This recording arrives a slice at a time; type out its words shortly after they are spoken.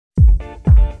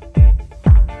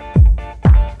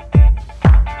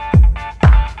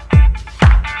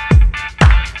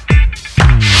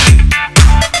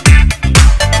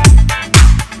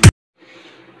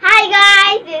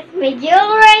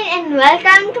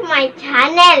to my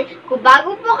channel. Kung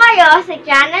bago po kayo sa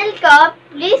channel ko,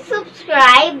 please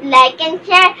subscribe, like, and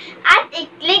share. At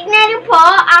i-click na rin po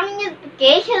ang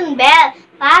notification bell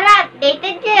para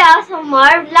updated kayo sa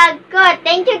more vlog ko.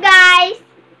 Thank you guys!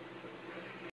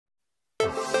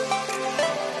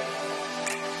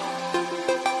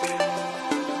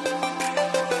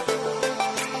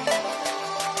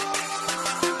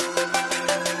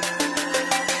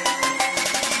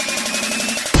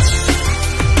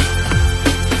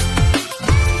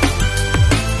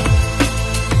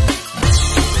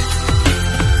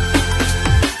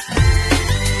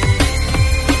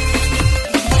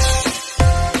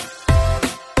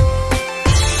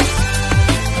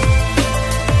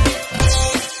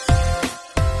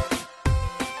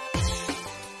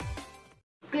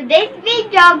 Today's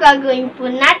video, gagawin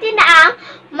po natin ang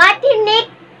Mathinik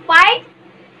Part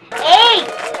 8.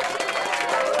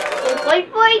 Tungkol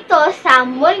po ito sa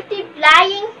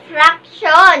multiplying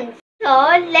fractions. So,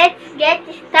 let's get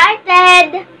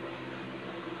started!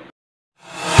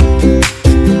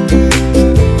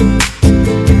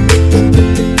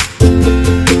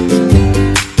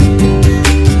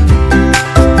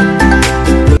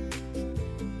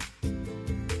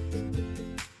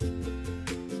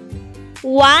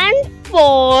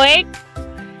 One-fourth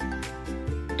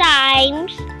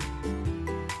times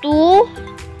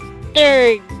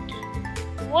 2/3.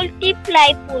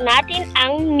 Multiply po natin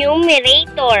ang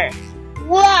numerator.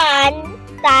 1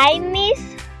 times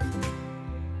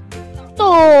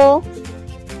 2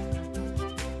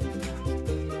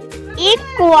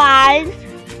 equals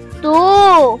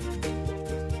 2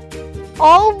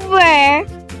 over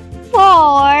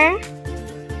 4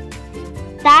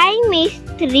 times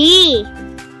 3.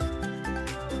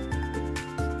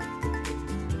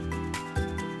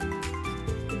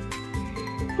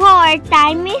 4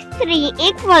 times 3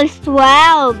 equals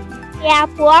 12. Kaya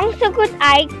po ang sagot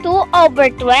ay 2 over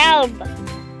 12.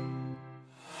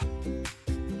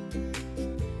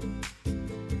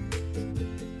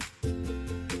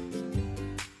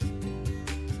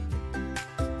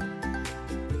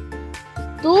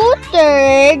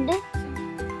 Two-third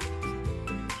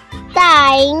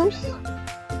times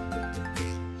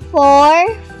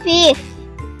 4/5.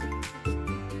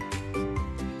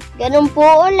 Ganun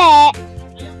po ulit.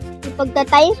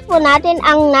 Ipagta-times po natin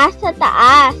ang nasa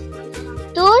taas.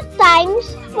 2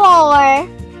 times 4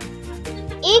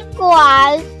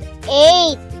 equals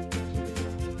 8.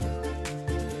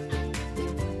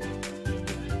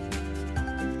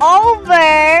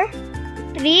 Over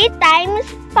 3 times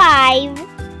 5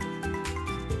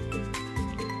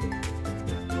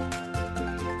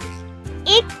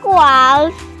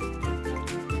 equals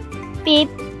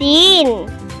 15.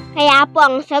 Kaya po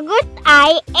ang sagot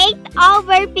ay 8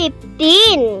 over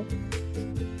 15.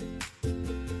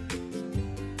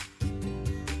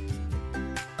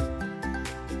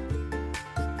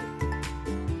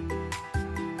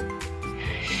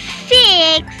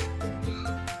 Six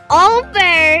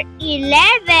over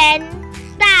 11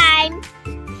 times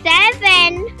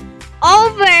 7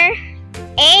 over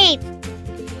 8.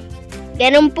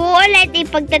 Ganun po ulit,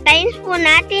 ipagta-times po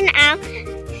natin ang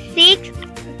 6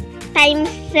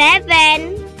 times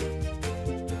 7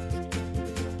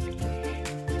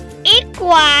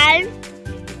 equals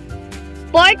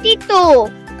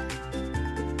 42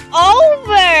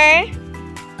 over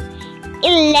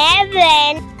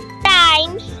 11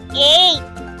 times 8.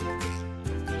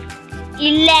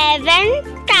 11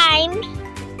 times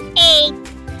 8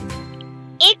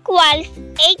 equals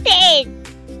 88.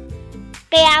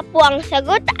 Kaya po ang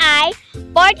sagot ay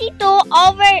 42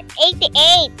 over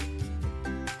 88.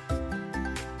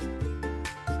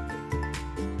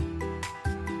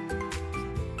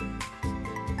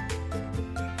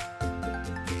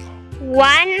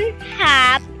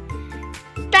 One-half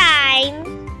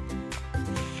times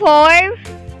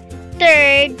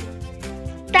 4/3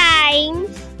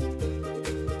 times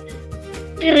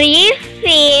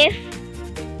 3/5.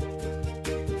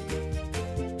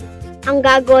 Ang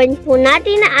gagawin po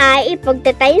natin ay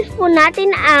ipagta-times po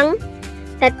natin ang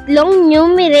tatlong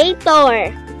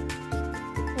numerator.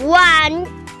 1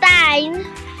 times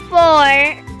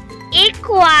 4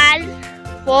 equals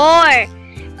 4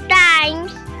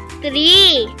 times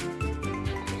 3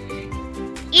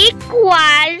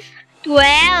 equals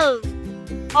 12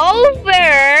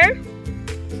 over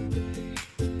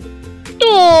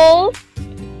 2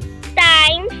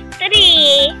 times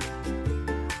 3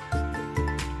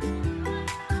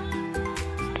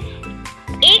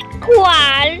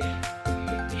 equals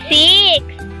 6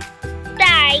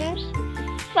 times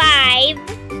 5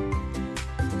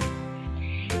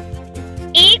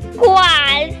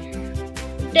 equals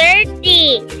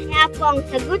 30. Kaya Kaya po ang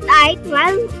sagot ay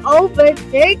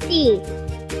 12/30.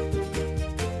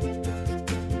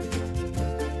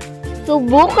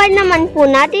 Subukan naman po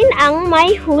natin ang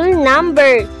may whole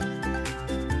numbers.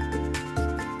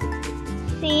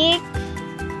 6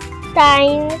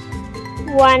 times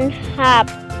 1/2.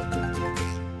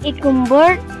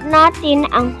 I-convert natin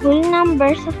ang whole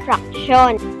number sa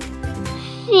fraction.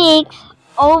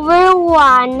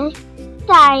 6/1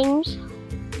 times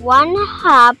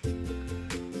 1/2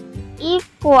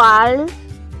 equals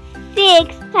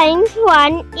 6 times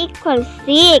 1 equals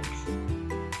 6.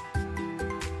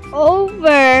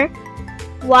 Over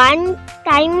 1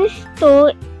 times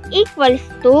 2 equals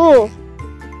 2.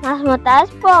 Mas mataas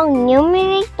po ang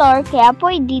numerator, kaya po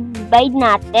i-divide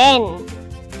natin.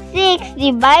 6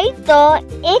 divide 2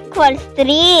 equals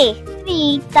 3.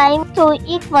 3 times 2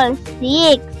 equals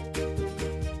 6.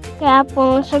 Kaya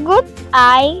po ang sagot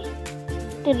ay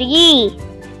 3.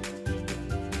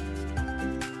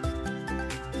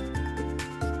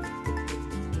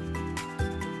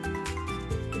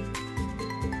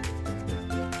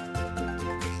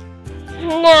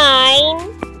 Nine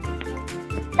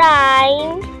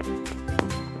times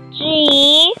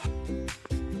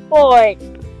 3/4.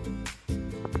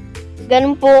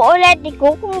 Ganun po ulit,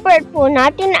 i-convert po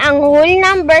natin ang whole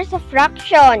number sa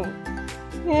fraction.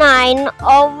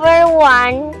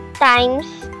 9/1 times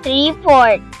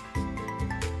 3/4.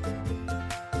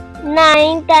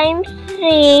 9 times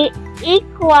 3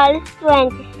 equals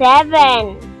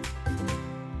 27.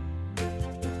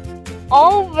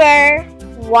 Over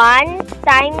 1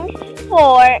 times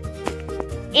 4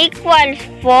 equals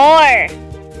 4.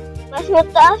 Mas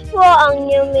mataas po ang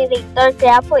numerator,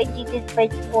 kaya po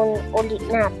i-divide po ulit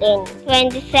natin.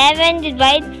 27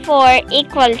 divide 4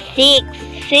 equals 6.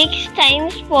 6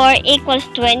 times 4 equals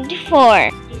 24.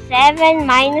 7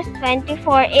 minus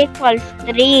 24 equals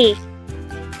 3.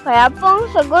 Kaya po ang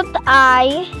sagot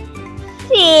ay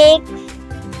 6,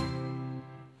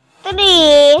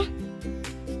 3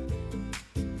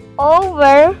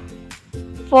 over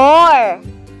 4.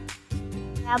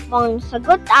 Kaya po ang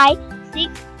sagot ay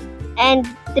 6 and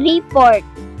 3/4.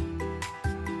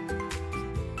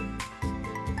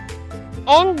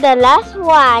 And the last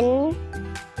one,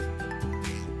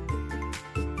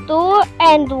 2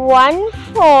 and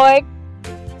 1/4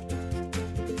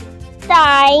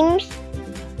 times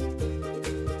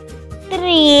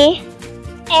 3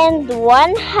 and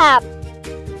 1/2.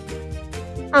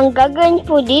 Ang gagawin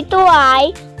po dito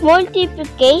ay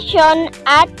multiplication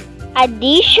at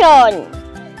addition.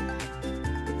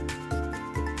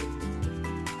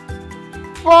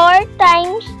 4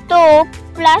 times 2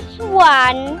 plus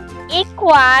 1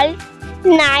 equals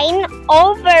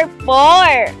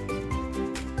 9/4.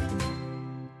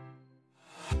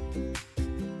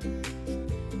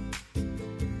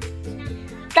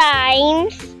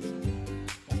 Times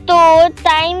 2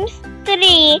 times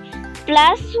 3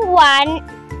 plus 1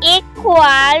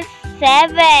 equals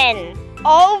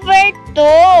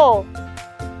 7/2.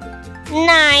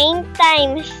 9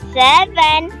 times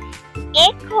 7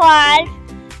 equals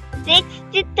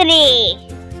 63.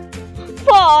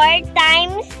 4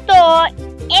 times 2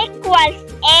 equals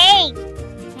 8.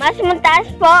 Mas mataas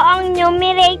po ang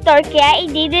numerator, kaya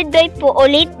i-divide po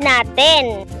ulit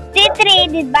natin. 63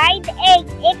 divide 8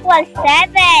 equals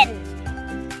 7.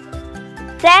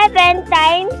 7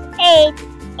 times 8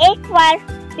 equals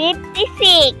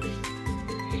 56.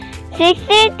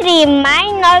 63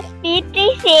 minus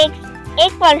 56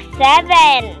 equals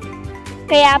 7.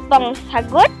 Kaya pong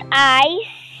sagot ay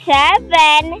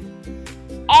 7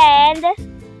 and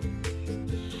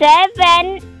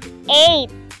 7/8.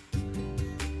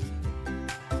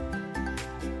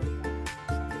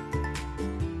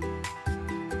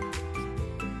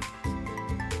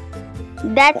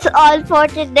 That's all for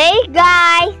today,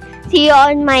 guys. See you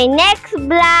on my next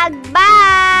vlog.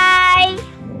 Bye!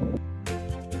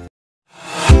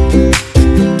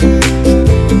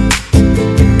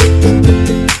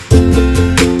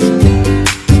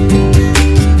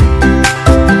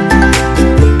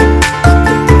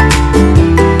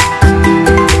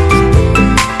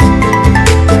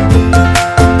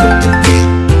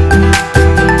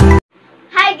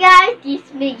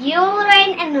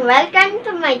 Welcome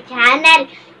to my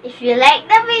channel. If you like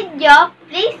the video,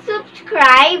 please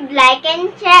subscribe, like,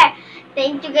 and share.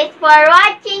 Thank you guys for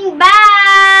watching.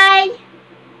 Bye!